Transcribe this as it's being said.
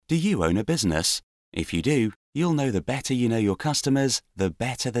Do you own a business? If you do, you'll know the better you know your customers, the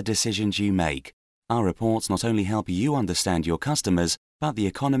better the decisions you make. Our reports not only help you understand your customers, but the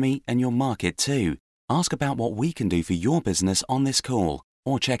economy and your market too. Ask about what we can do for your business on this call,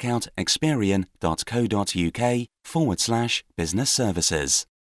 or check out experian.co.uk/business services.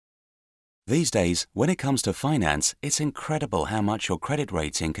 These days, when it comes to finance, it's incredible how much your credit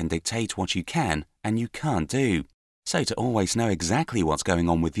rating can dictate what you can and you can't do. So to always know exactly what's going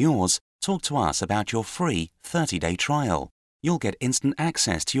on with yours, talk to us about your free 30-day trial. You'll get instant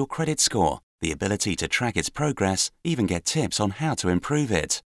access to your credit score, the ability to track its progress, even get tips on how to improve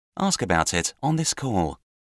it. Ask about it on this call.